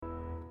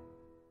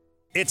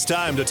It's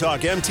time to talk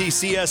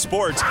MTCS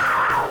sports.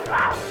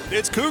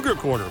 It's Cougar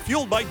Corner,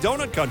 fueled by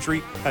Donut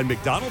Country and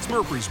McDonald's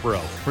Murfreesboro.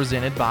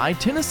 Presented by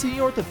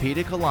Tennessee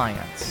Orthopedic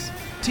Alliance.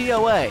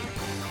 TOA,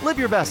 live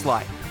your best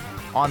life.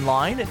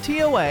 Online at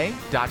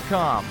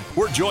TOA.com.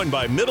 We're joined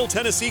by Middle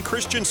Tennessee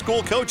Christian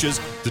school coaches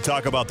to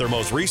talk about their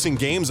most recent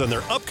games and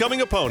their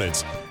upcoming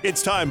opponents.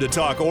 It's time to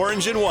talk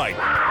orange and white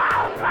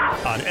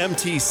on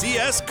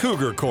MTCS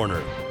Cougar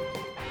Corner.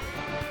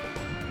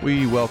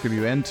 We welcome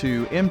you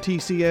into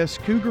MTCS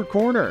Cougar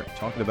Corner,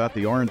 talking about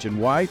the orange and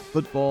white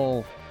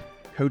football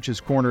coaches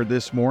corner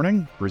this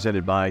morning,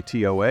 presented by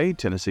TOA,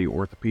 Tennessee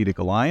Orthopedic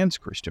Alliance.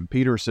 Christian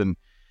Peterson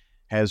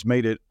has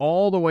made it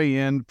all the way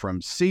in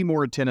from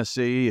Seymour,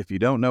 Tennessee. If you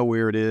don't know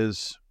where it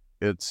is,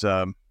 it's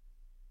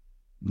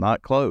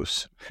not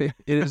close. It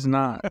is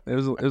not. It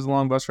was a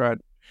long bus ride.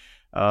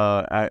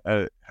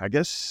 I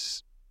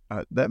guess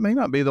that may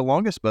not be the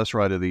longest bus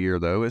ride of the year,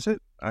 though, is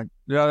it?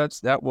 Yeah,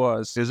 that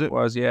was. Is it? It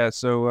was, yeah.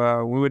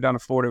 So we went down to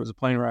Florida. It was a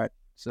plane ride.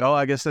 So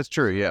I guess that's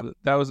true, yeah.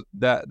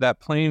 That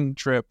plane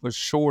trip was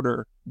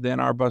shorter than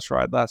our bus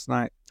ride last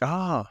night.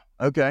 Ah,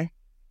 okay.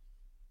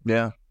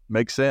 Yeah,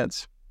 makes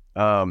sense.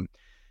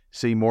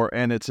 Seymour,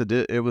 and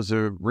it was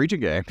a region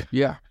game.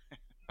 Yeah.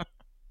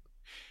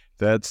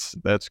 That's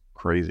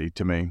crazy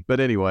to me. But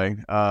anyway,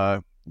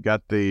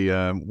 got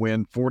the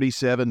win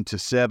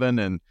 47-7,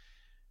 and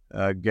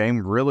game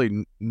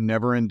really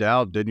never in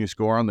doubt. Didn't you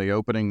score on the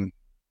opening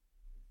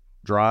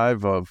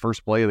drive,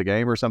 first play of the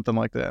game or something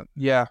like that?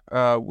 Yeah,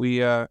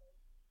 we were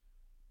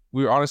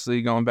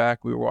honestly going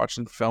back. We were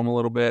watching film a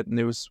little bit, and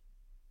it was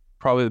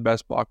probably the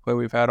best block play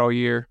we've had all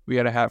year. We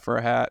had a hat for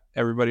a hat.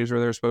 Everybody was where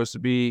they were supposed to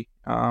be.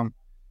 Then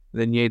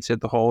Yates hit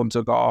the hole and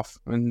took off,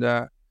 and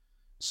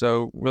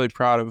so really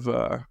proud of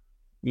the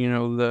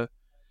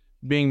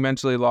being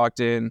mentally locked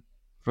in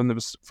from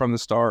the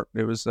start.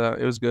 It was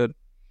good.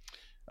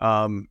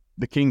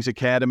 The Kings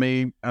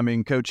Academy. I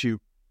mean, Coach,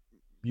 you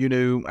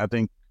knew. I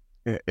think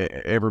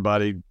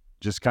everybody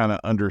just kind of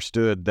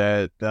understood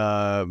that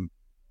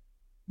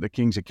the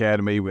Kings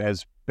Academy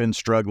has been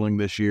struggling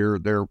this year.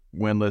 They're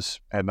winless,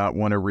 had not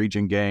won a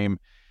region game.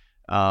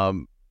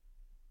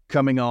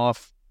 Coming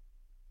off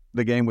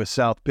the game with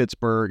South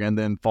Pittsburgh and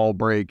then fall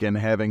break and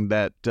having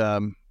that,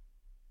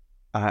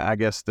 I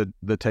guess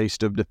the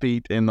taste of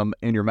defeat in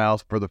your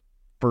mouth for the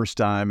first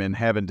time, and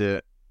having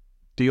to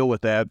deal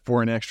with that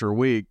for an extra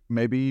week,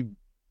 maybe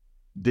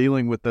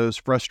dealing with those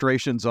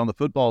frustrations on the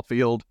football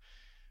field.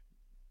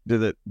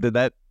 Did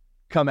that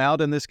come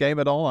out in this game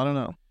at all? I don't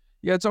know.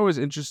 Yeah, it's always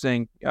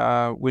interesting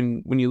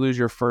when you lose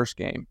your first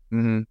game.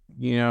 Mm-hmm.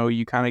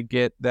 You kind of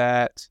get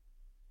that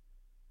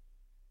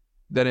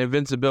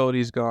invincibility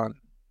is gone.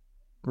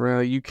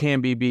 Really, you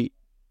can be beat.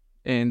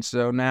 And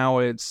so now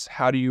it's,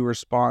 how do you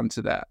respond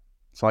to that?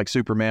 It's like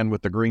Superman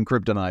with the green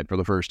kryptonite for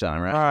the first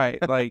time, right? Right.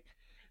 Like,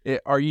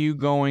 are you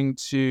going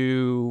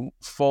to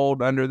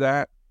fold under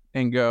that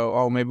and go,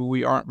 oh, maybe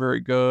we aren't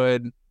very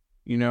good?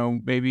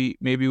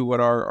 Maybe what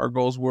our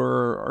goals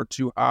are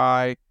too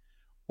high.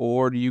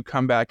 Or do you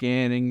come back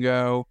in and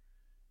go,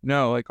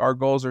 no, like, our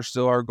goals are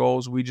still our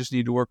goals. We just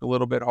need to work a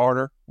little bit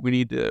harder. We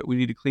need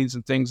to clean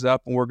some things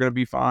up, and we're going to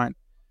be fine.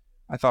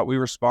 I thought we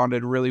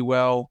responded really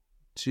well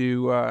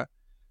to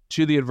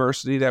the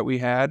adversity that we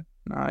had.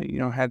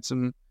 Had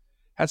some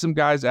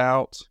guys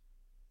out,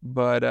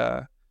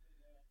 but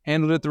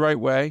handled it the right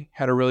way.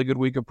 Had a really good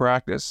week of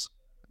practice,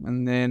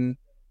 and then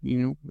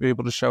were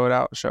able to show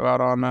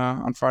out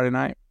on Friday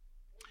night.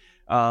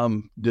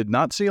 Did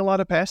not see a lot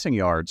of passing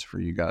yards for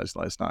you guys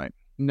last night.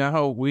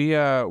 No, we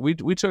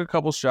took a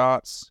couple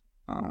shots.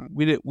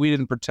 We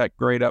didn't protect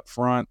great up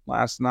front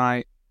last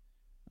night.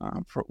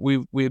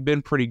 We had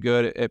been pretty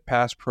good at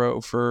pass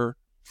pro for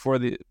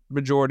the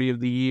majority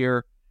of the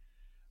year.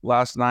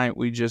 Last night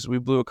we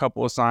blew a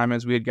couple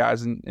assignments. We had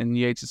guys in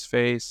Yates'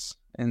 face,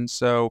 and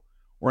so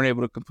weren't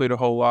able to complete a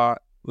whole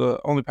lot. The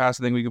only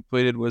passing thing we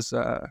completed was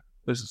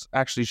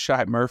actually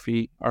Shy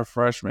Murphy, our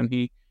freshman.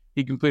 He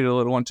completed a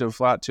little one to a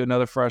flat to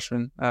another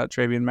freshman,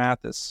 Travian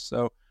Mathis.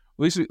 So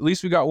at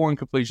least we got one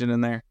completion in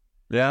there.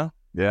 Yeah.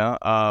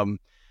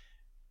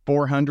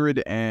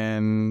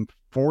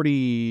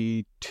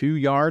 442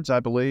 yards, I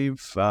believe,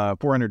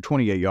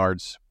 428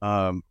 yards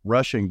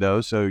rushing,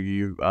 though. So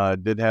you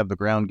did have the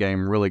ground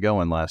game really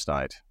going last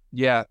night.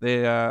 Yeah,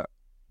 it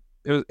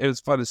was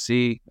fun to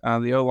see.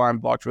 The O-line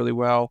blocked really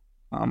well,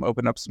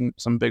 opened up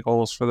some big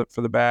holes for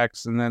the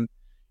backs, and then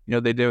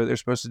they did what they're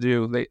supposed to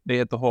do. They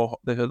hit the hole.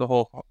 They hit the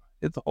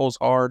holes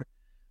hard.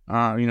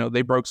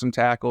 They broke some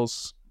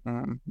tackles.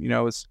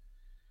 It's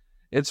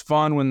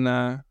fun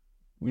when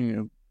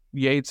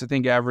Yates, I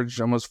think,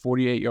 averaged almost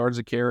 48 yards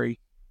a carry.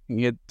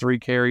 He had 3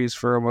 carries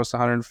for almost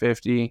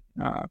 150.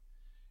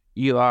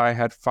 Eli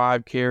had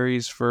 5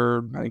 carries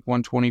for, I think,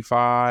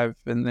 125.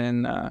 And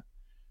then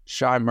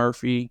Shy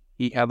Murphy,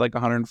 he had like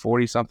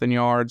 140-something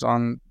yards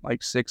on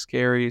like 6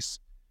 carries.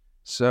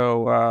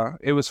 So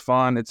it was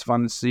fun. It's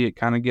fun to see it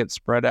kind of get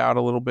spread out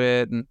a little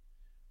bit, and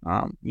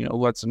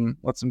let some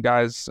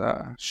guys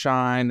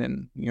shine.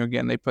 And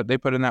again, they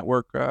put in that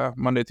work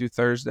Monday through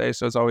Thursday,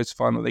 so it's always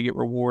fun when they get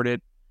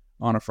rewarded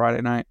on a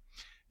Friday night.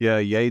 Yeah,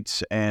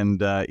 Yates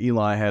and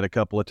Eli had a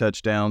couple of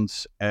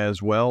touchdowns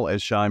as well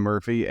as Shy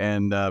Murphy.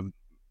 And,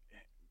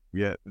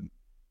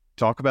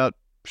 talk about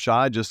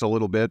Shy just a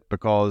little bit,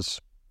 because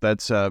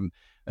that's a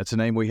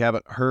name we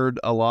haven't heard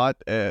a lot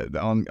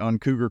on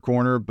Cougar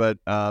Corner. But,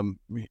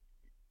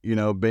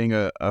 being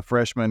a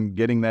freshman,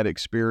 getting that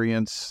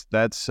experience,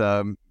 that's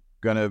going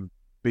to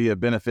be a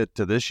benefit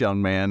to this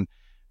young man,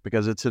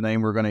 because it's a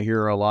name we're going to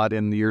hear a lot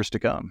in the years to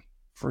come.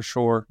 For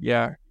sure.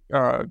 Yeah.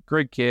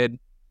 Great kid.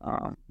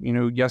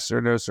 Yes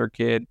sir, no sir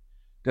kid.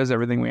 Does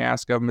everything we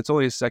ask of him. It's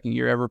only his second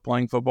year ever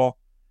playing football.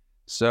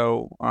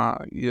 So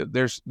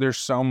there's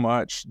so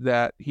much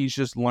that he's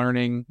just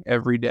learning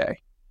every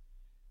day.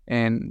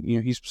 And,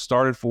 he's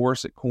started for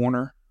us at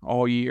corner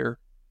all year.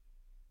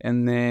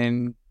 And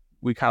then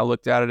we kind of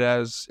looked at it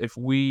as, if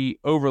we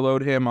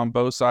overload him on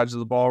both sides of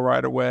the ball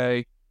right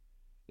away,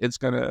 it's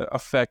going to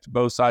affect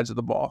both sides of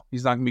the ball.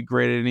 He's not going to be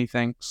great at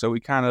anything. So we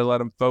kind of let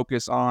him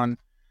focus on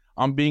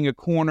being a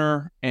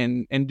corner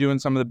and doing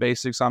some of the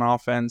basics on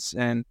offense.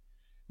 And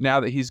now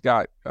that he's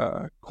got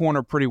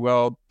corner pretty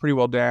well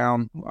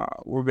down,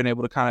 we've been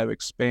able to kind of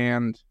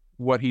expand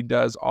what he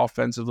does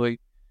offensively.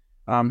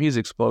 He's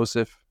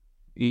explosive.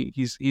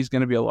 He's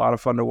going to be a lot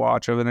of fun to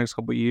watch over the next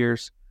couple of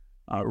years.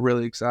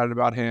 Really excited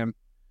about him.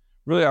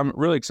 I'm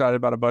really excited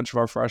about a bunch of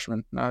our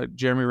freshmen.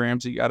 Jeremy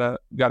Ramsey got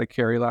a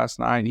carry last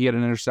night. He had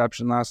an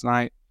interception last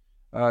night.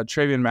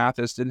 Travian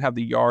Mathis didn't have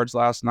the yards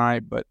last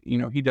night, but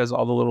he does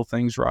all the little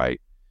things right.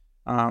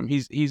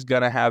 He's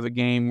gonna have a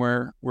game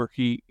where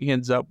he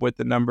ends up with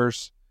the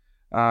numbers.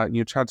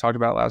 Talked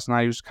about last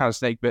night. He was kind of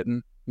snake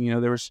bitten.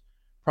 There was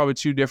probably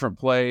two different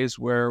plays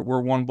where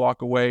we're one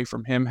block away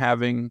from him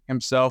having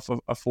himself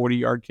a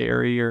 40-yard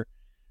carry or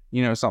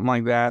something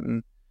like that.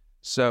 And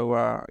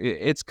so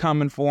it's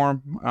coming for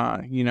him.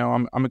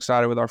 I'm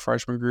excited with our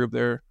freshman group.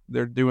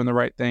 They're doing the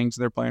right things.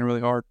 They're playing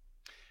really hard.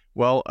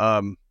 Well,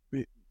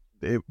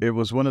 it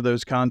was one of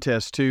those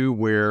contests too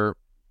where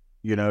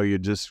you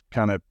just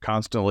kind of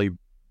constantly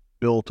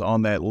built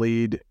on that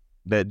lead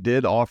that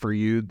did offer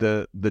you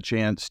the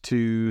chance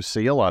to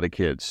see a lot of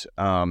kids.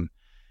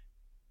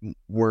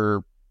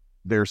 Were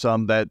there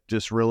some that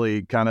just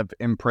really kind of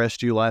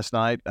impressed you last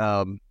night,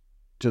 to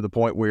the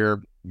point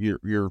where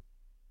you're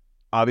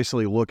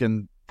obviously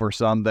looking for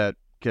some that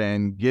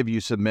can give you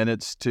some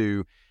minutes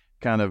to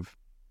kind of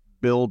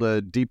build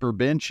a deeper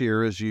bench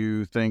here as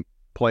you think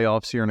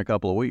playoffs here in a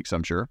couple of weeks,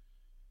 I'm sure?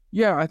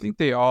 Yeah, I think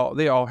they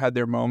all had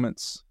their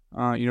moments.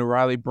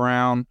 Riley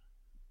Brown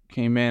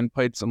came in,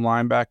 played some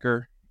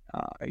linebacker.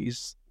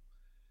 He's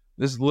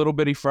this little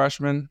bitty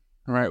freshman,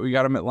 right? We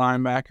got him at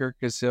linebacker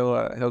because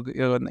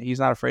he's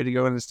not afraid to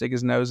go in and stick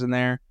his nose in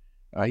there.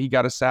 He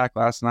got a sack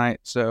last night,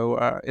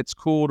 so it's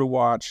cool to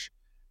watch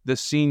the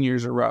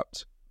seniors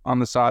erupt on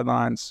the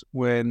sidelines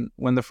when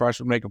the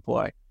freshmen make a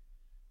play.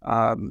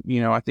 I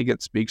think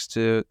it speaks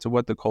to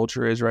what the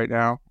culture is right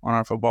now on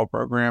our football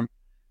program.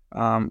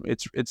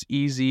 It's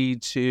easy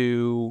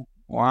to,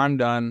 well, I'm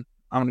done.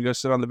 I'm going to go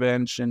sit on the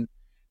bench and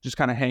just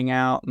kind of hang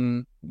out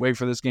and wait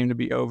for this game to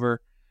be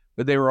over.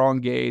 But they were all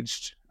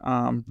engaged.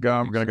 I'm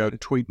going to go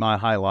tweet my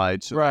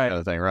highlights, right? Kind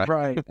of thing, right?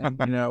 Right.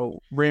 And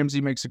Ramsey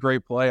makes a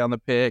great play on the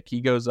pick.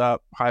 He goes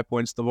up, high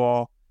points the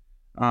ball.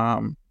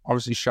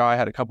 Obviously, Shy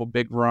had a couple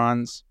big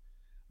runs.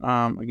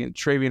 Again,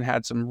 Travian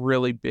had some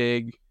really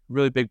big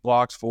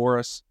blocks for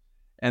us.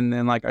 And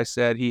then, like I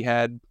said, he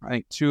had, I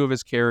think, two of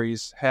his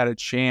carries had a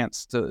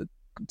chance to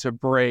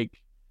break.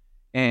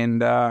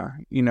 And,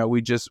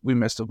 we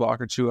missed a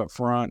block or two up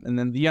front. And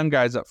then the young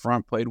guys up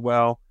front played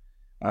well.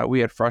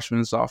 We had freshmen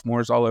and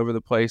sophomores all over the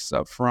place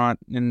up front.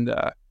 And,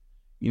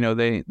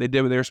 they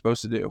did what they were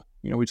supposed to do.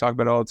 We talk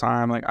about it all the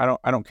time. Like, I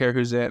don't care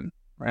who's in,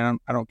 right?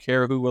 I don't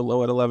care who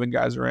low at 11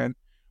 guys are in.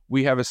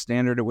 We have a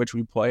standard at which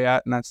we play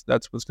at, and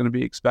that's what's going to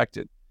be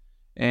expected.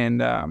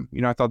 And,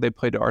 I thought they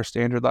played to our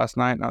standard last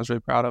night, and I was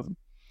really proud of them.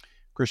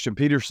 Christian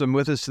Peterson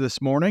with us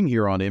this morning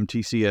here on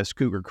MTCS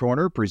Cougar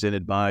Corner,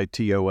 presented by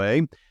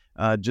TOA.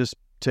 Just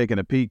taking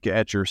a peek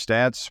at your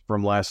stats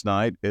from last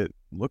night, it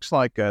looks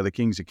like the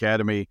Kings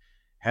Academy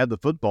had the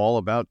football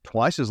about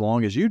twice as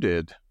long as you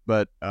did.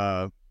 But,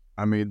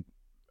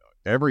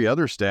 every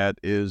other stat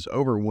is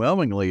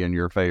overwhelmingly in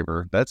your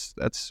favor. That's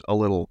a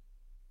little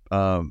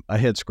a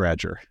head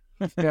scratcher.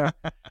 Yeah.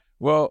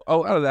 Well, a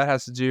lot of that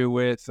has to do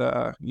with,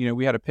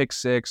 we had a pick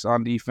six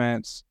on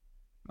defense.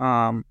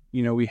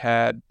 We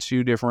had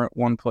two different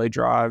one-play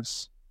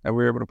drives that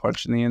we were able to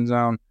punch in the end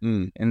zone.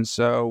 And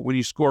so when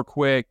you score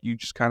quick, you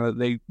just kind of,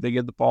 they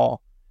get the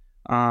ball.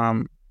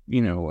 And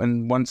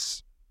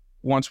once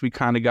we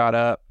kind of got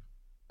up,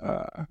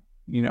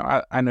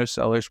 I know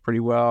Sellers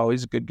pretty well.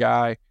 He's a good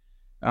guy.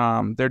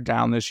 They're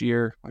down this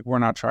year. Like, we're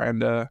not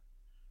trying to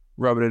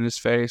rub it in his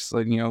face.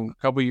 Like, a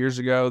couple of years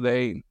ago,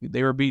 they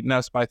were beating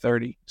us by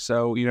 30.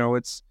 So,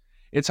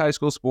 it's high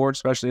school sports,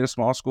 especially in a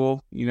small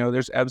school.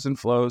 There's ebbs and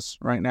flows.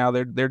 Right now,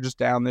 they're just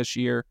down this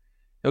year.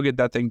 He'll get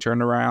that thing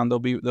turned around. They'll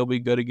be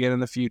good again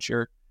in the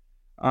future.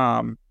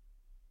 So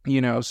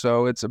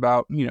it's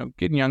about,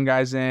 getting young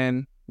guys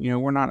in.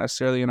 We're not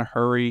necessarily in a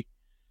hurry.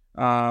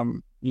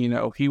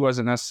 he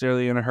wasn't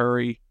necessarily in a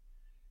hurry.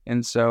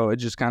 And so it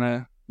just kind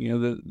of,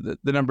 the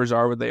numbers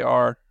are what they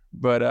are.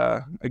 But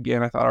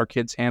again, I thought our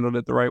kids handled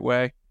it the right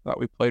way. Thought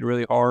we played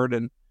really hard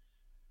and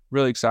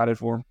really excited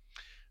for them.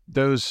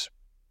 Those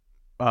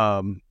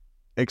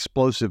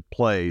explosive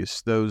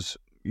plays, those,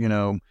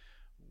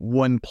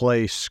 one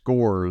play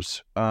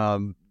scores,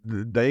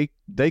 they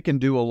can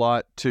do a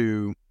lot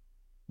to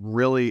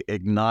really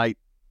ignite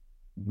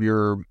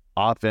your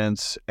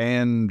offense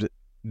and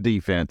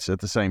defense at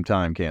the same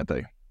time, can't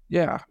they?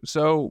 Yeah.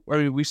 So,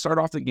 we start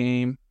off the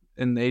game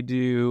and they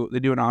do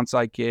an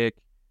onside kick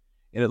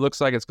and it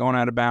looks like it's going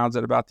out of bounds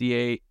at about the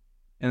 8,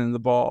 and then the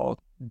ball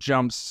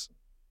jumps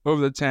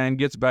over the 10,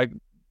 gets back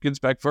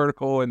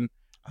vertical, and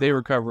they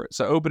recover it.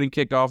 So opening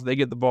kickoff, they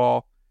get the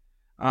ball.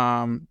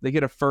 They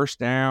get a first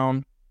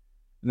down,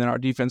 and then our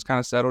defense kind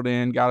of settled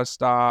in, got a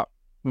stop.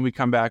 When we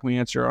come back, we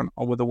answer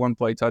with a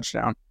one-play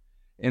touchdown.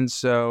 And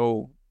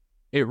so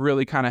it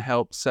really kind of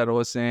helped settle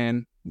us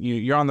in.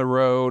 You're on the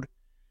road,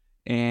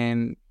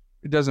 and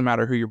it doesn't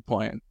matter who you're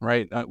playing,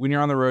 right? When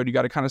you're on the road, you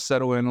got to kind of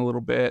settle in a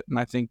little bit. And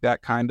I think that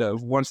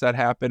once that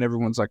happened,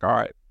 everyone's like, all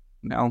right,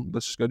 now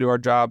let's just go do our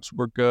jobs.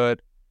 We're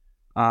good.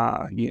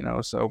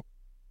 So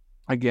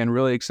again,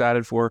 really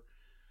excited for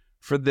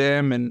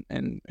them and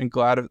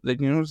glad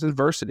that, it's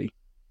adversity,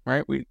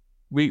 right? We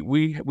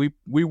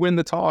win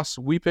the toss,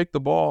 we pick the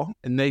ball,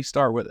 and they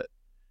start with it.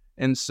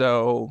 And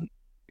so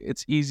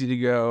it's easy to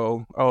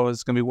go, oh,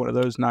 it's going to be one of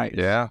those nights.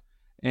 Yeah.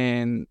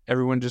 And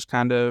everyone just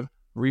kind of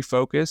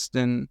refocused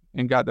and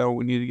got done what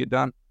we needed to get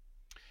done.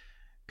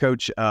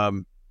 Coach,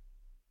 talk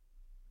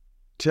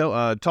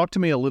to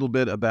me a little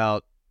bit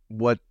about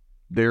what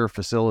their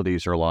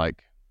facilities are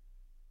like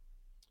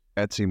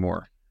at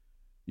Seymour.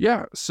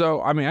 Yeah,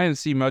 so I didn't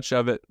see much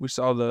of it. We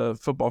saw the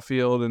football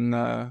field and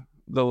the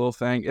little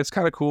thing. It's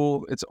kind of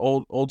cool. It's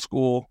old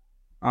school.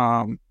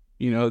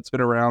 It's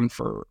been around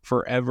for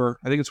forever.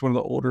 I think it's one of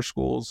the older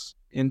schools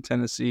in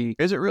Tennessee.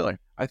 Is it really?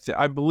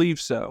 I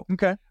believe so.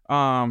 Okay.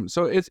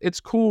 So it's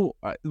cool.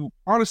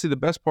 Honestly, the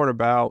best part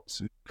about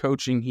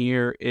coaching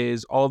here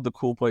is all of the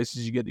cool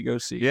places you get to go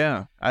see.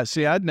 Yeah.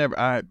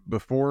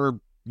 Before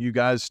you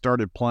guys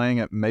started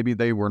playing, maybe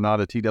they were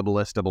not a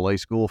TSSAA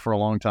school for a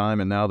long time,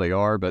 and now they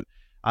are, but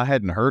I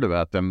hadn't heard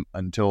about them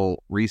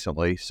until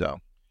recently. So,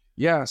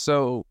 yeah.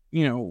 So,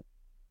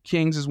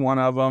 Kings is one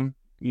of them,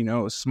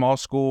 a small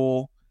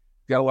school,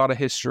 got a lot of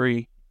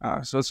history.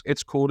 So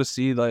it's cool to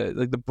see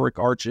the brick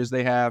arches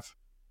they have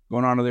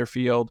going onto their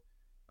field.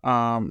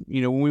 When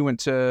we went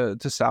to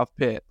South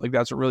Pitt,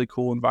 that's a really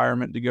cool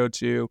environment to go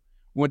to.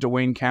 We went to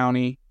Wayne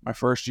County my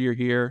first year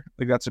here.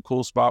 That's a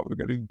cool spot. We're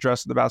going to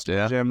dress in the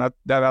basketball gym. That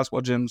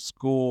basketball gym's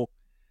cool.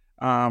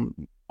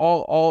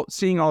 All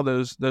seeing all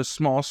those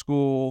small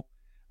school.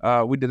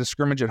 We did a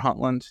scrimmage at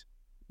Huntland,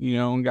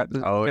 and got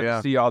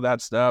to see all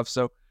that stuff.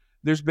 So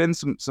there's been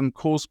some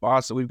cool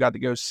spots that we've got to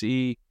go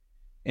see.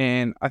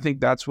 And I think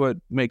that's what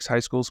makes high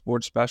school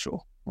sports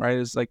special, right?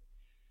 It's like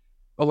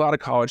a lot of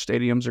college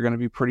stadiums are going to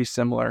be pretty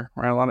similar,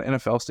 right? A lot of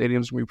NFL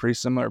stadiums are going to be pretty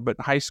similar, but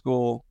high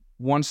school,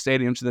 one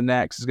stadium to the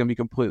next is going to be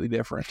completely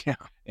different. Yeah.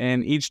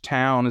 And each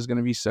town is going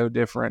to be so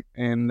different.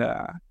 And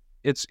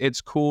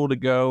it's cool to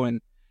go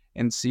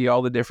and see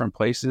all the different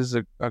places,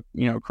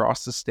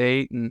 across the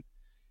state. And,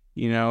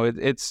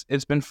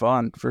 it's been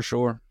fun for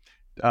sure.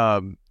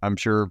 I'm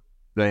sure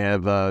they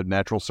have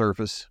natural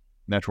surface,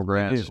 natural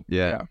grass.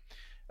 Yeah.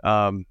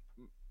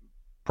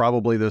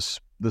 Probably the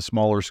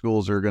smaller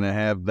schools are going to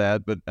have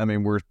that, but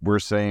we're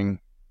seeing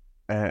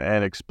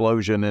an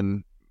explosion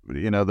in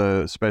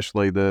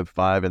especially the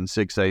 5 and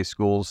 6A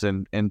schools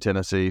in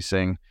Tennessee,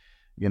 seeing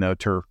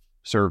turf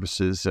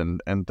services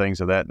and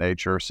things of that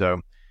nature.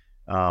 So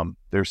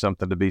there's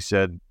something to be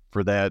said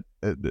for that.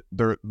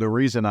 The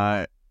reason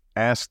I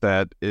ask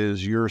that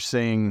is you're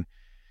seeing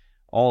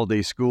all of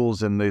these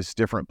schools in these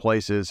different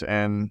places,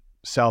 and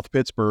South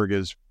Pittsburgh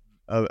is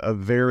a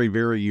very,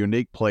 very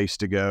unique place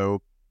to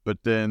go, but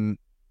then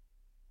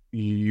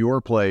your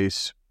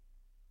place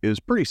is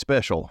pretty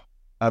special.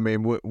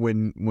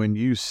 When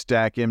you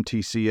stack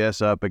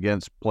MTCS up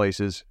against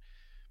places,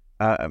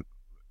 the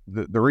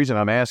reason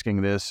I'm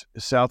asking this,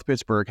 South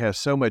Pittsburgh has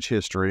so much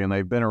history and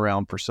they've been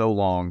around for so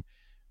long,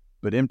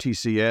 but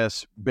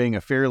MTCS being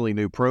a fairly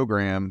new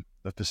program,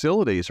 the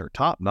facilities are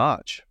top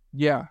notch.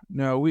 Yeah,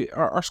 no,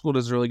 our school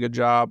does a really good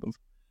job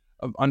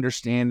of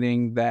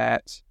understanding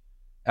that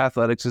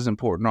athletics is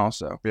important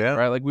also. Yeah.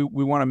 Right. We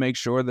want to make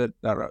sure that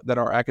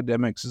our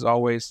academics is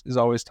always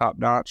top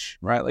notch,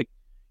 right?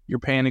 You're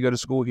paying to go to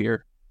school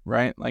here,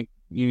 right?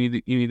 You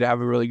need to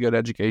have a really good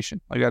education.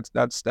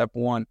 That's step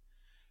one.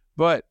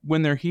 But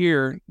when they're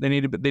here, they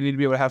need to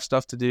be able to have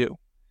stuff to do.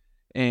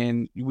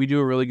 And we do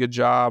a really good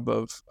job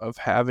of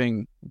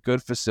having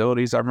good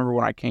facilities. I remember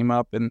when I came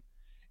up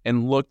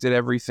and looked at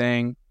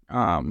everything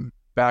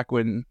back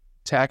when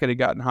Tackett had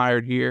gotten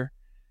hired here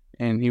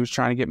and he was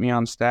trying to get me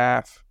on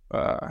staff.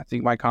 I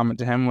think my comment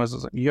to him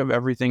was you have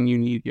everything you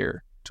need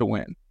here to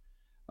win.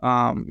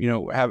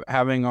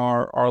 Having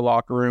our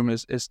locker room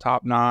is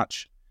top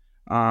notch.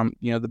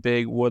 The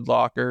big wood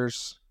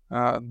lockers,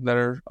 that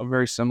are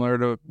very similar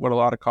to what a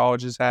lot of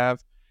colleges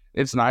have.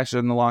 It's nicer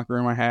than the locker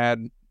room I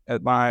had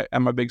at my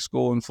big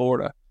school in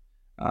Florida.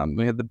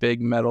 We had the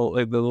big metal,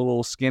 like the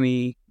little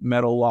skinny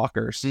metal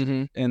lockers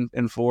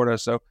in Florida.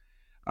 So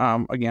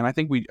again, I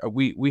think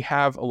we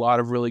have a lot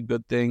of really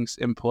good things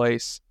in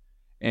place,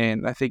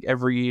 and I think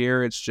every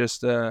year it's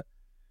just a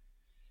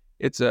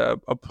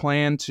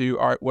plan to,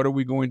 all right, what are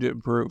we going to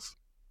improve?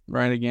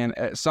 Right? Again,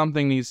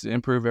 something needs to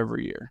improve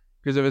every year,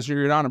 because if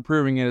you're not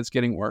improving it, it's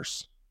getting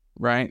worse.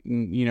 Right?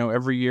 And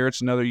every year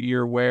it's another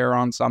year wear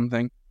on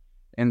something.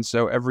 And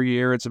so every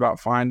year it's about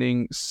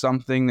finding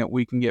something that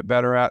we can get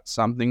better at,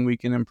 something we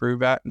can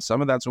improve at. And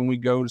some of that's when we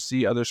go to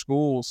see other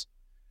schools,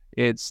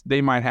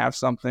 they might have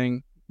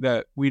something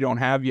that we don't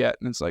have yet.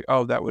 And it's like,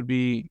 oh, that would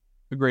be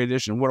a great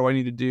addition. What do I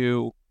need to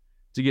do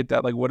to get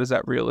that? Like, what does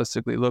that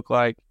realistically look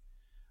like?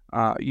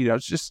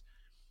 It's just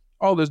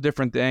all those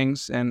different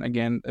things. And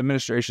again,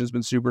 administration has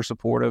been super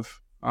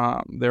supportive.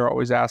 They're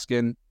always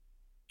asking,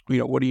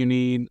 what do you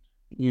need?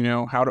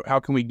 How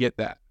can we get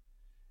that?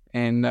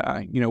 And,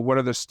 what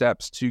are the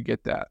steps to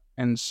get that?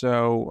 And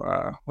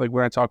so, like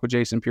when I talk with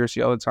Jason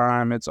Piercy all the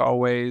time, it's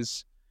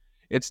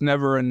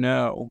never a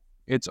no.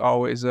 It's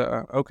always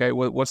okay,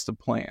 what's the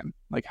plan?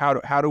 Like,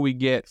 how do we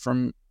get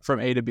from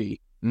A to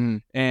B?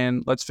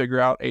 And let's figure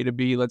out A to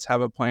B. Let's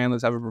have a plan.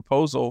 Let's have a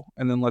proposal.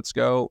 And then let's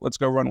go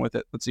run with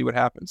it. Let's see what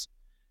happens.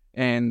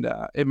 And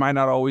it might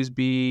not always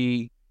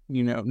be,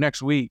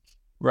 next week,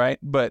 right?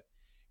 But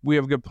we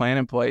have a good plan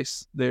in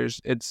place.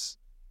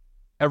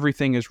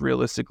 Everything is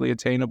realistically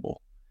attainable.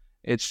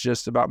 It's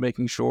just about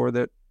making sure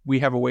that we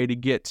have a way to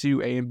get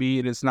to A and B,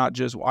 and it's not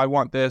just, well, I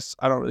want this.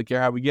 I don't really care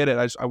how we get it.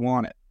 I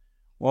want it.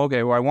 Well,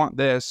 okay, I want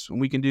this,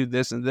 and we can do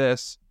this and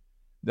this.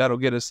 That'll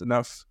get us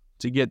enough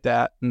to get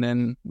that, and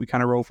then we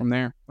kind of roll from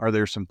there. Are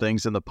there some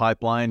things in the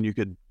pipeline you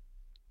could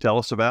tell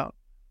us about?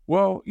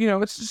 Well,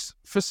 it's just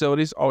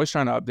facilities, always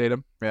trying to update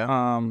them.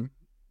 Yeah.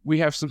 We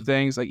have some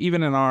things, like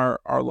even in our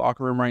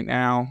locker room right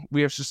now,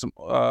 we have just some,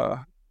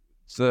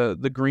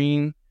 the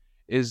green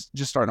is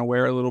just starting to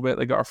wear a little bit,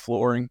 like our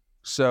flooring.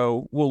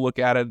 So we'll look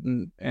at it,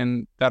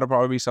 and that'll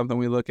probably be something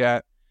we look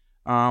at.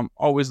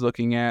 Always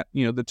looking at,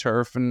 the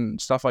turf and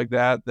stuff like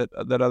that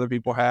other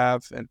people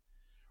have. And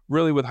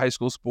really with high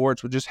school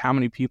sports, with just how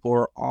many people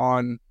are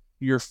on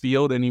your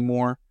field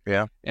anymore.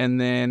 Yeah. And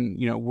then,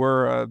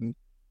 we're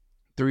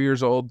 3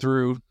 years old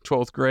through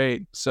 12th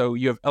grade. So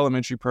you have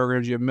elementary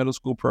programs, you have middle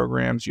school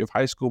programs, you have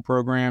high school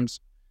programs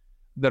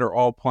that are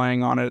all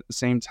playing on it at the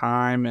same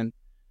time. And,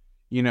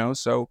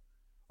 so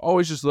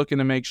always just looking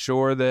to make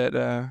sure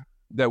that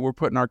we're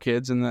putting our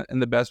kids in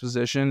the best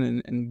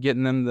position and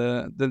getting them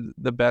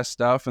the best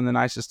stuff and the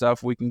nicest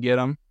stuff we can get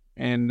them.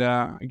 And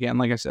again,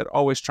 like I said,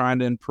 always trying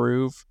to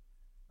improve.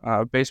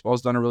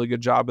 Baseball's done a really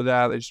good job of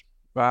that. They just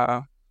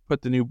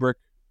put the new brick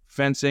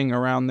fencing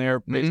around their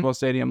baseball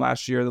stadium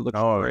last year that looks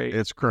great.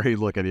 It's great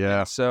looking,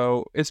 yeah.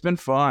 So it's been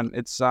fun.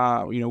 It's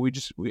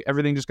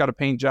everything just got a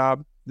paint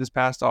job this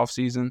past off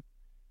season.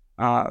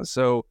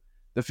 So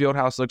the field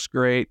house looks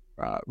great.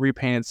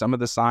 Repainted some of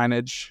the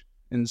signage.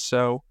 And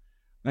so,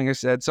 like I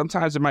said,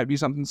 sometimes it might be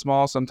something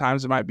small,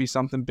 sometimes it might be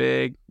something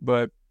big,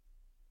 but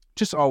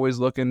just always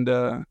looking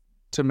to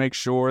make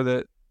sure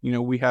that,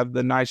 we have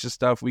the nicest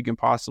stuff we can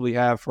possibly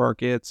have for our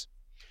kids.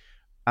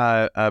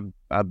 I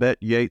bet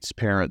Yates'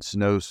 parents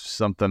know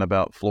something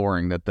about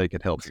flooring that they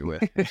could help you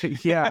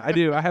with. Yeah, I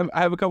do. I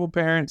have a couple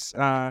parents.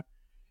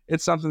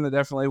 It's something that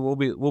definitely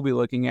we'll be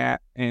looking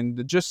at,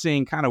 and just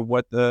seeing kind of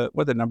what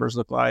the numbers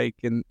look like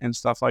and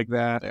stuff like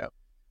that. Yeah.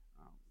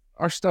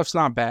 Our stuff's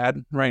not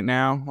bad right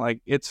now.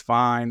 Like, it's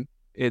fine.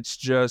 It's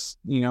just,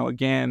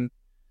 again,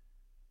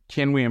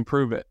 can we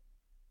improve it?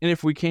 And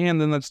if we can,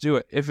 then let's do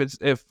it.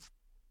 If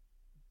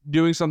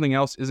doing something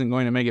else isn't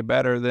going to make it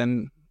better,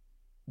 then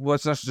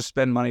let's not just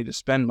spend money to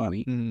spend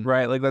money,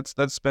 right? Like, let's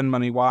spend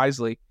money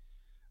wisely.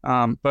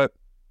 But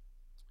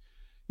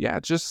yeah,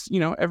 just,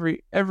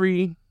 every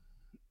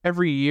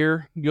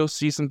year you'll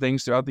see some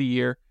things throughout the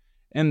year.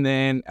 And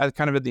then at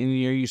the end of the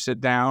year, you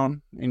sit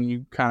down and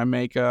you kind of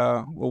make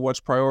what's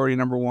priority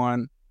number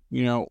one?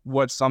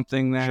 What's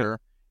something that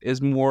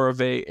is more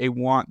of a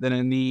want than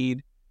a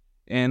need?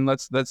 And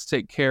let's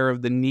take care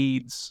of the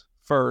needs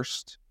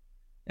first,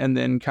 and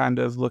then kind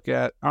of look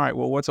at, all right,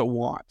 well, what's a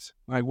want?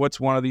 Like, what's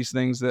one of these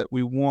things that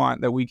we want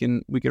that we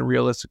can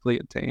realistically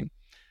attain?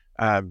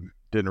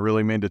 Didn't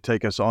really mean to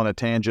take us on a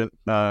tangent,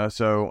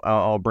 so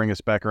I'll bring us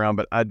back around.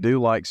 But I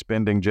do like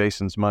spending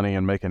Jason's money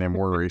and making him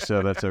worry,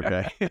 so that's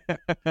okay.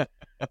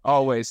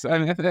 Always.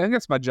 I think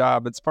that's my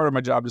job. It's part of my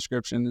job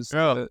description is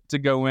to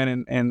go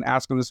in and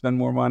ask him to spend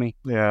more money.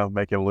 Yeah,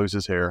 make him lose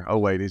his hair. Oh,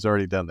 wait, he's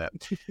already done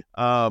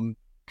that.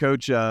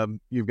 Coach,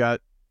 you've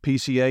got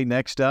PCA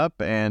next up,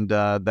 and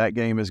that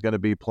game is going to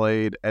be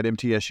played at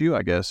MTSU,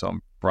 I guess,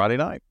 on Friday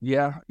night.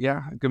 Yeah.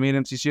 Going to be at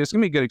MTCS. It's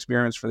going to be a good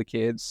experience for the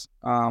kids.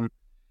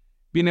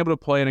 Being able to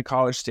play in a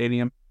college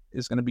stadium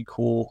is going to be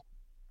cool.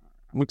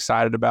 I'm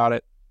excited about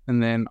it.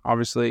 And then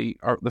obviously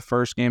the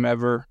first game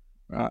ever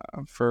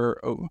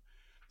for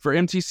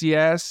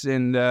MTCS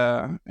and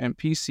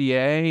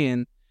PCA,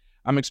 and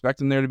I'm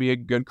expecting there to be a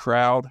good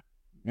crowd.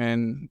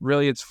 and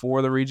really it's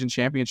for the region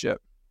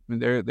championship. I mean,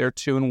 they're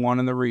 2-1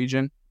 in the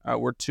region.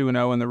 We're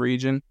 2-0 in the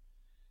region,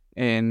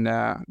 and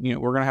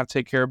we're gonna have to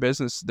take care of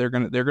business. They're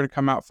gonna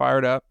come out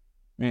fired up,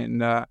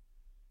 and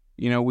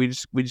we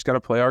just got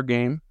to play our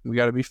game. We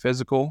got to be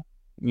physical,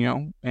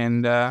 and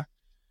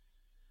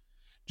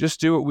just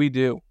do what we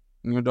do.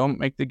 Don't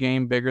make the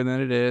game bigger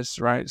than it is,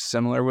 right?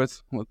 Similar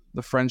with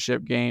the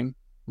friendship game,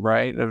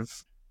 right?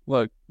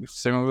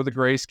 Similar with the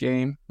Grace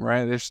game,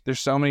 right? There's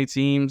so many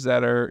teams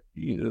that are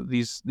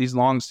these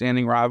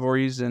long-standing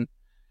rivalries, and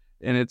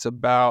it's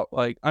about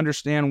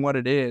understand what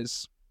it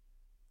is,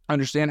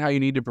 understand how you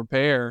need to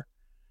prepare,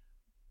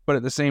 but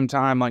at the same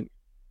time,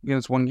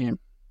 it's one game,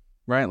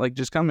 right?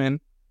 Just come in,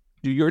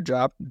 do your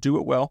job, do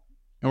it well,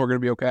 and we're gonna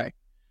be okay.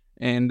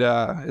 And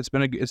it's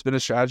been a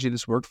strategy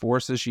that's worked for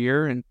us this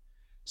year, and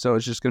so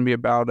it's just going to be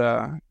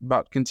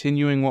about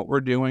continuing what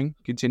we're doing,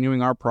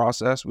 continuing our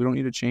process. We don't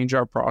need to change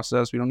our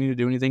process. We don't need to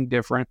do anything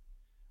different.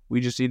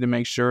 We just need to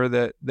make sure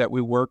that we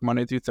work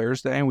Monday through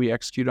Thursday and we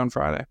execute on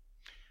Friday.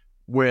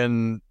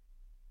 When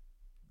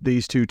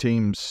these two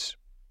teams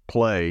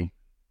play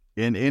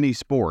in any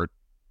sport,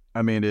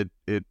 I mean, it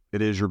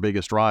is your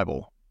biggest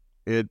rival.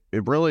 It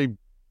really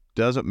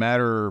doesn't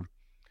matter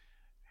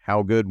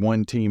how good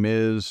one team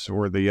is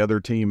or the other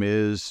team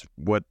is,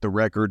 what the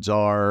records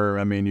are.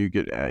 I mean,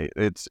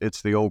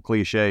 it's the old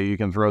cliche, you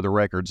can throw the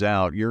records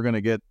out. You're going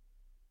to get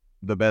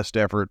the best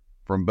effort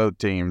from both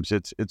teams.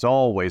 It's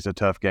always a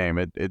tough game.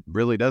 It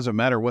really doesn't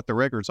matter what the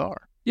records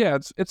are. Yeah,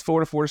 it's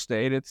Florida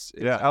State. It's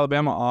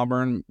Alabama,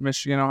 Auburn,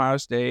 Michigan, Ohio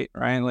State,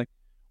 right?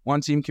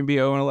 One team can be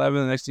 0-11,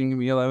 the next team can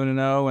be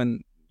 11-0,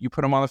 and you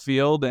put them on the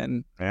field,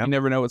 and you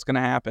never know what's going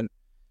to happen.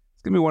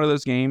 It's going to be one of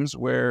those games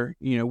where,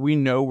 we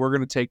know we're going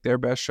to take their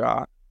best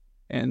shot,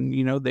 and,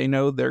 they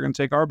know they're going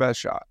to take our best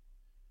shot.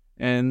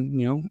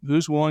 And,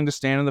 who's willing to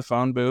stand in the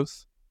phone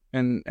booth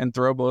and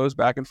throw blows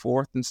back and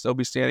forth and still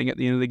be standing at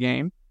the end of the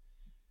game.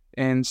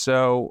 And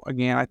so,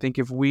 again, I think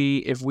if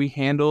we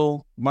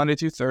handle Monday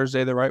through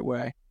Thursday the right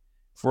way,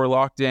 if we're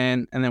locked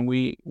in, and then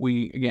we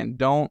again,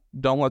 don't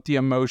let the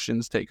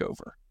emotions take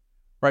over,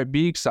 right?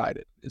 Be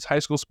excited. It's high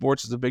school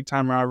sports. It's a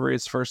big-time rivalry.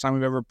 It's the first time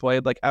we've ever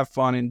played. Have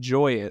fun,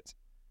 enjoy it.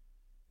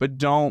 But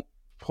don't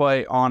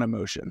play on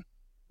emotion,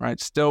 right?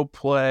 Still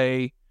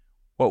play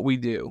what we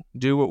do.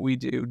 Do what we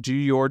do. Do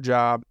your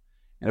job.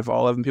 And if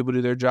all 11 people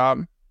do their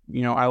job,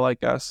 I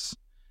like us.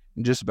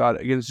 Just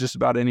about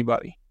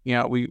anybody.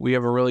 We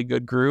have a really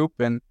good group,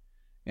 and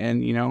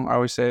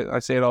I say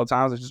it all the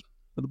time. Just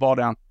put the ball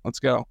down. Let's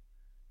go.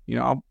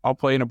 I'll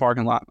play in a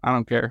parking lot. I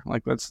don't care.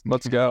 Let's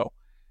go.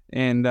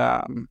 And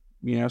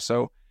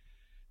so.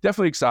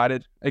 Definitely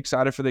excited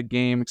for the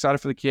game, excited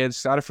for the kids,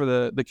 excited for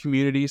the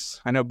communities.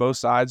 I know both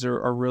sides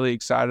are really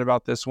excited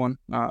about this one.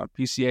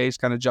 PCA's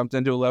kind of jumped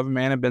into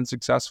 11-man and been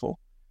successful.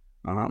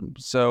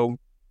 So,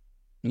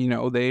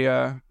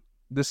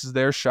 this is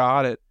their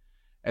shot at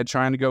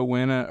trying to go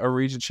win a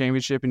region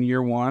championship in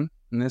year one.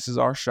 And this is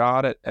our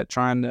shot at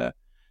trying to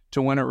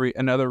win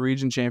another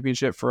region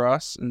championship for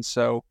us. And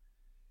so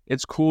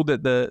it's cool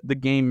that the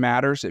game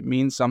matters. It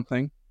means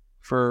something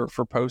for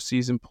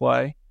postseason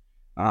play.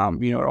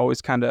 It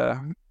always kind of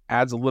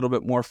adds a little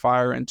bit more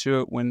fire into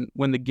it when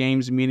the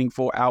game's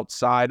meaningful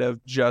outside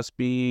of just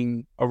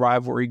being a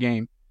rivalry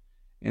game.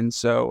 And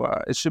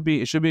so it should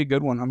be a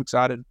good one. I'm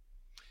excited.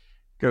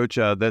 Coach,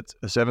 that's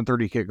a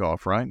 7:30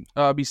 kickoff, right?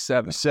 It'll be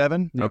 7.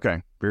 7? Yep.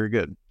 Okay, very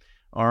good.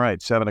 All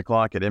right, 7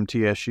 o'clock at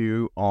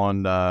MTSU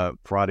on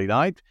Friday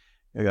night.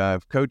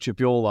 Coach, if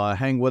you'll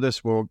hang with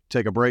us, we'll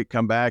take a break,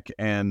 come back,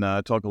 and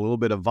talk a little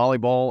bit of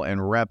volleyball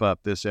and wrap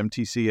up this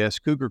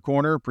MTCS Cougar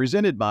Corner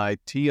presented by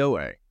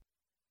TOA.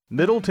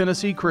 Middle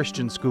Tennessee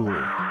Christian School,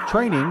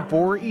 training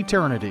for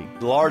eternity.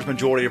 The large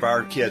majority of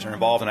our kids are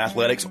involved in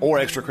athletics or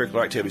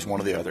extracurricular activities,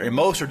 one or the other, and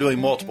most are doing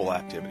multiple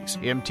activities.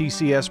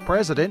 MTCS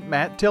President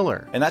Matt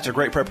Tiller. And that's a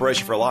great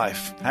preparation for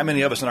life. How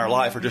many of us in our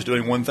life are just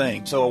doing one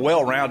thing? So a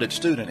well-rounded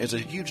student is a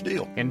huge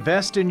deal.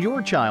 Invest in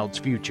your child's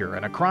future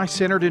in a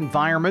Christ-centered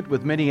environment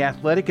with many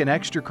athletic and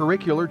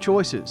extracurricular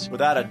choices.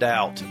 Without a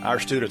doubt, our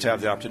students have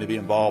the opportunity to be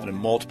involved in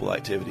multiple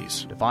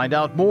activities. To find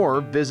out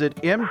more, visit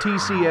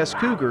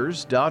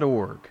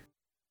mtcscougars.org.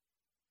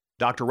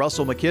 Dr.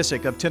 Russell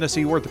McKissick of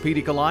Tennessee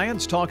Orthopedic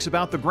Alliance talks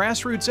about the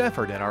grassroots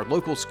effort in our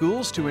local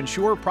schools to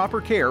ensure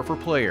proper care for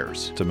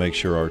players. To make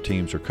sure our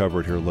teams are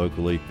covered here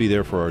locally, be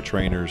there for our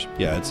trainers.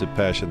 Yeah, it's a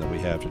passion that we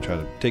have to try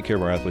to take care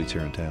of our athletes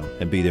here in town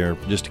and be there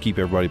just to keep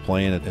everybody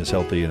playing as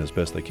healthy and as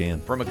best they can.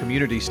 From a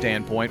community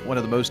standpoint, one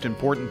of the most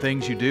important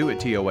things you do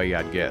at TOA,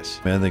 I'd guess.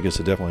 I think it's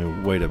definitely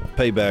a way to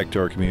pay back to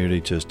our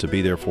community, just to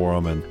be there for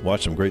them and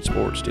watch some great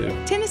sports too.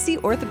 Tennessee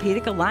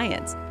Orthopedic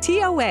Alliance,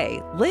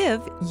 TOA,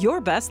 live your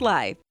best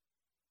life.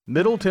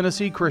 Middle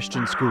Tennessee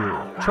Christian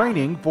School,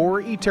 training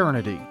for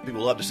eternity.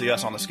 People love to see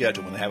us on the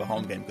schedule when they have a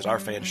home game because our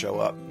fans show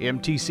up.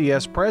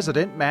 MTCS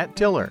President Matt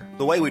Tiller.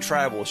 The way we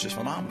travel is just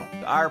phenomenal.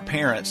 Our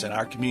parents and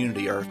our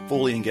community are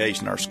fully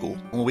engaged in our school.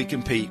 When we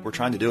compete, we're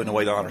trying to do it in a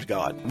way that honors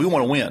God. We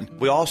want to win.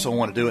 We also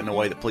want to do it in a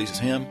way that pleases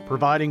Him.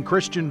 Providing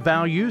Christian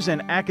values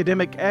and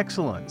academic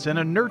excellence in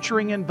a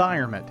nurturing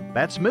environment.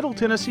 That's Middle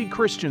Tennessee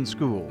Christian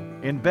School.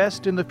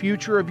 Invest in the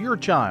future of your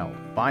child.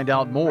 Find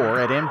out more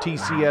at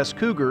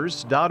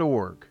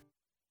mtcscougars.org.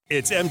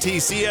 It's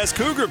MTCS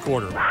Cougar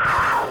Corner,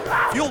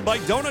 fueled by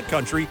Donut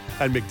Country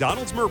and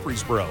McDonald's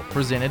Murfreesboro.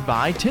 Presented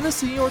by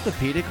Tennessee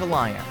Orthopedic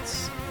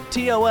Alliance.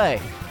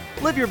 TOA.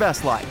 Live your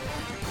best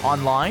life.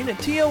 Online at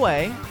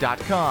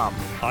TOA.com.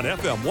 On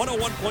FM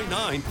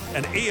 101.9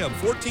 and AM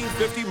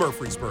 1450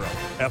 Murfreesboro,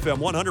 FM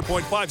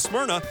 100.5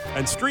 Smyrna,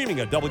 and streaming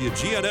at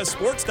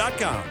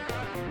WGNSSports.com.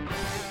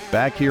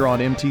 Back here on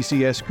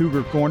MTCS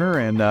Cougar Corner,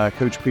 and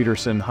Coach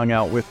Peterson hung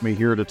out with me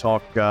here to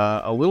talk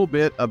a little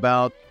bit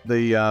about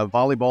the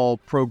volleyball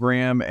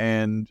program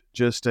and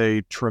just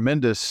a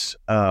tremendous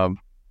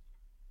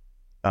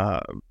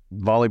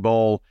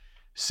volleyball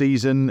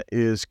season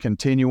is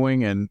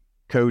continuing, and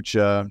Coach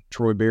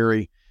Troy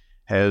Berry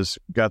has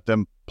got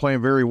them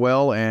playing very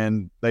well,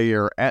 and they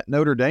are at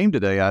Notre Dame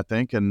today, I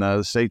think, in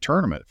the state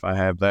tournament, if I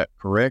have that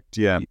correct.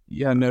 Yeah,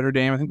 Notre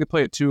Dame. I think they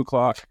play at 2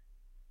 o'clock.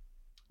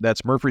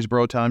 That's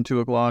Murfreesboro time, 2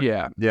 o'clock?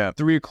 Yeah.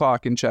 3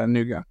 o'clock in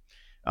Chattanooga.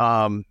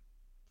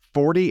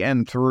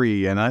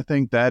 40-3, and I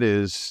think that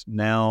is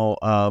now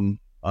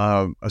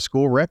a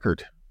school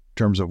record in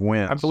terms of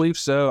wins. I believe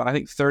so. I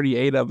think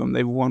 38 of them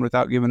they've won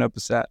without giving up a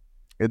set.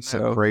 It's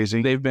so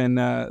crazy. They've been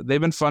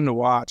fun to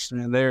watch.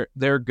 Man,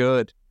 they're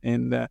good,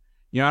 and I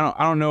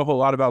don't know a whole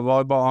lot about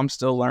volleyball. I'm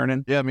still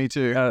learning. Yeah, me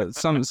too.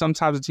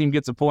 Sometimes a team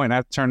gets a point. I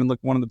have to turn and look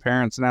at one of the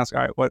parents and ask,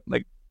 all right,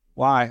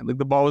 why? Like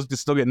the ball was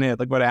just still getting hit.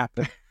 Like what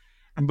happened?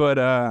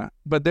 But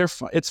they're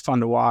fun. It's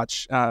fun to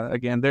watch.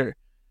 Again, they're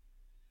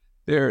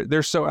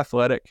so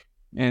athletic,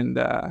 and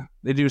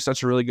they do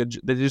such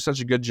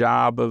a good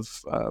job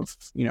of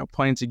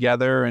playing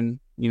together and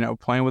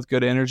playing with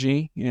good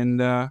energy, and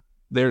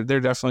they're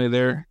definitely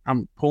there.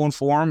 I'm pulling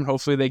for them.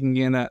 Hopefully they can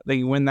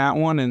win that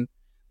one, and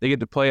they get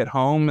to play at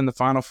home in the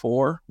Final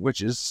Four, which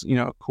is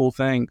a cool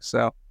thing.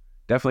 So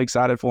definitely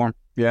excited for them.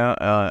 Yeah,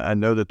 I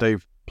know that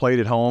they've played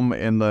at home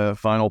in the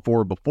Final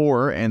Four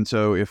before, and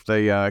so if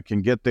they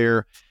can get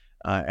there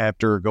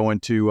after going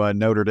to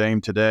Notre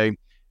Dame today,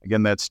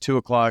 again, that's 2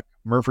 o'clock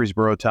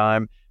Murfreesboro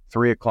time,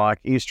 3 o'clock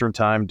Eastern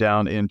time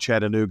down in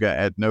Chattanooga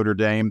at Notre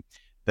Dame.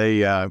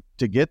 They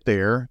to get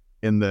there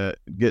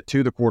get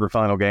to the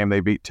quarterfinal game, they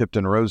beat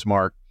Tipton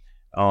Rosemark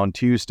on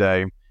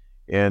Tuesday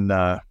in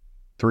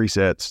 3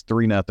 sets,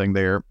 3-0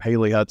 there.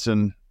 Haley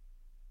Hudson,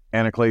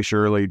 Anna Clay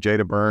Shirley,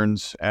 Jada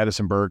Burns,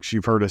 Addison Burks,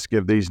 you've heard us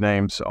give these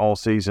names all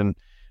season,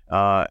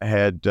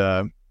 had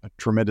a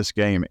tremendous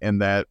game in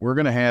that. We're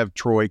going to have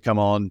Troy come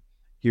on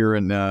here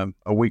in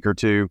a week or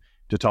two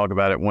to talk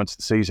about it once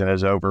the season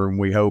is over, and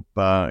we hope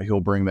he'll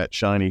bring that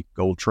shiny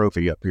gold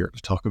trophy up here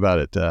to talk about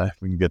it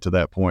if we can get to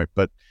that point.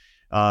 But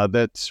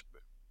that's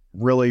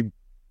really,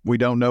 we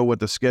don't know what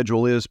the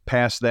schedule is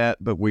past that,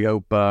 but we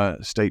hope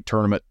state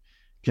tournament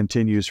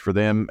continues for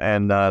them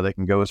and they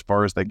can go as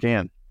far as they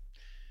can.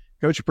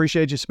 Coach,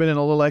 appreciate you spending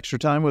a little extra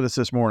time with us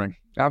this morning.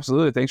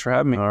 Absolutely. Thanks for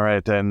having me. All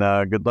right, and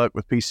good luck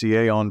with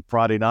PCA on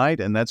Friday night,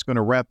 and that's going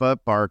to wrap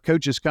up our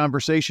coaches'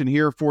 conversation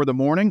here for the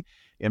morning.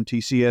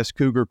 MTCS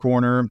Cougar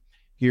Corner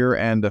here,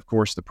 and of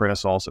course the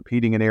Prentice Allsup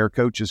Heating and Air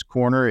Coaches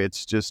Corner.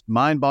 It's just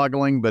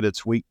mind-boggling, but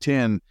it's Week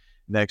 10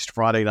 next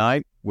Friday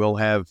night. We'll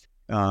have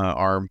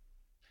our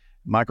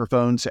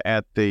microphones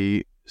at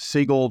the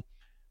Siegel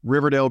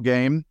Riverdale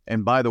game,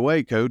 and by the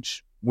way,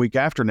 Coach, week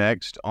after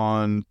next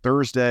on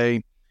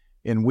Thursday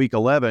in Week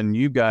 11,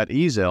 you've got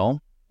Ezel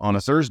on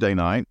a Thursday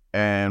night,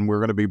 and we're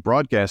going to be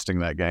broadcasting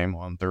that game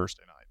on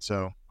Thursday night.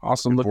 So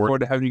awesome! Look forward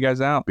to having you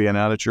guys out, being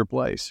out at your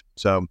place.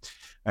 So,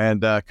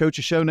 and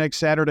Coach's show next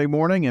Saturday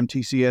morning,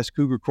 MTCS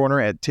Cougar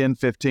Corner at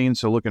 10:15.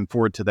 So looking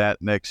forward to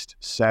that next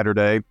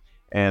Saturday.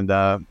 And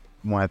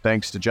my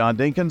thanks to John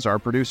Dinkins, our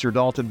producer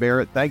Dalton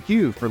Barrett. Thank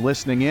you for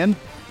listening in,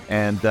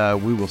 and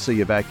we will see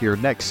you back here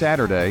next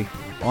Saturday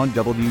on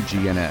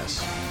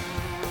WGNS.